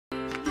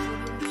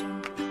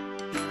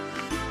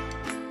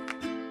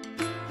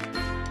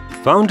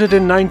Founded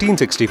in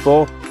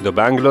 1964, the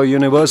Bangalore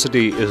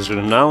University is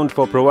renowned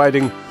for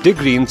providing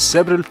degrees in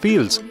several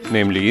fields,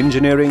 namely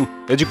engineering,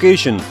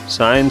 education,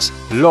 science,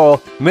 law,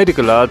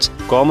 medical arts,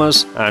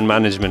 commerce and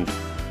management.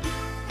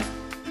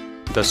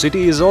 The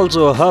city is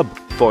also a hub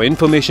for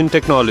information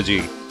technology,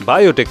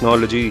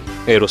 biotechnology,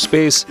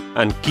 aerospace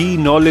and key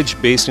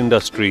knowledge-based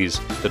industries.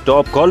 The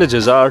top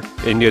colleges are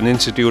Indian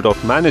Institute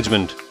of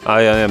Management,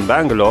 IIM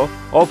Bangalore,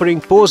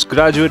 offering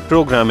postgraduate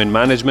program in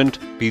management,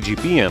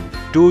 PGPM,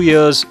 2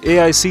 years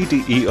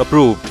AICTE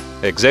approved.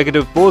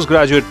 Executive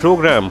Postgraduate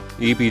Program,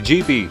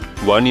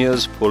 EPGP, 1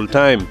 years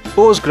full-time.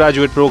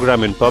 Postgraduate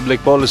Program in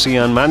Public Policy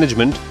and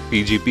Management,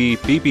 PGP,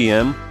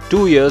 PPM,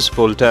 2 years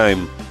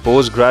full-time.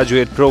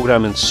 Postgraduate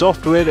Program in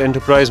Software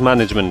Enterprise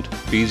Management,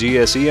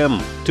 PGSEM,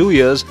 2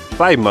 years,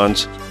 5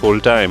 months,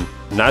 full-time.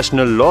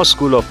 National Law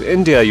School of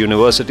India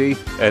University,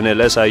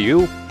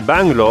 NLSIU,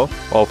 Bangalore,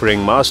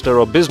 offering Master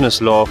of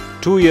Business Law,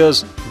 2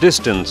 years,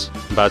 distance.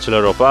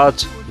 Bachelor of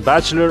Arts,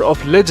 Bachelor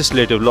of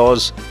Legislative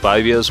Laws,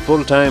 5 years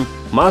full-time.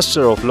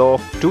 Master of Law,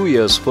 2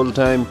 years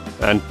full-time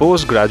and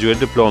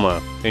Postgraduate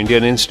Diploma.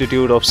 Indian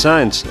Institute of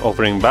Science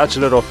offering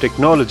Bachelor of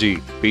Technology,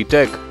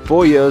 BTech,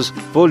 4 years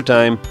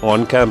full-time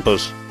on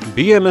campus.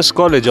 BMS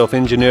College of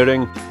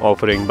Engineering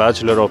offering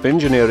Bachelor of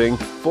Engineering,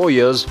 4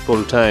 years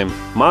full-time.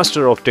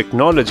 Master of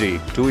Technology,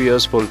 2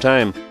 years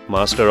full-time.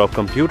 Master of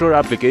Computer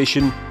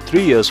Application,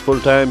 3 years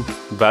full-time.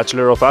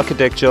 Bachelor of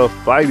Architecture,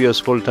 5 years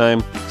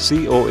full-time,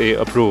 COA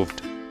approved.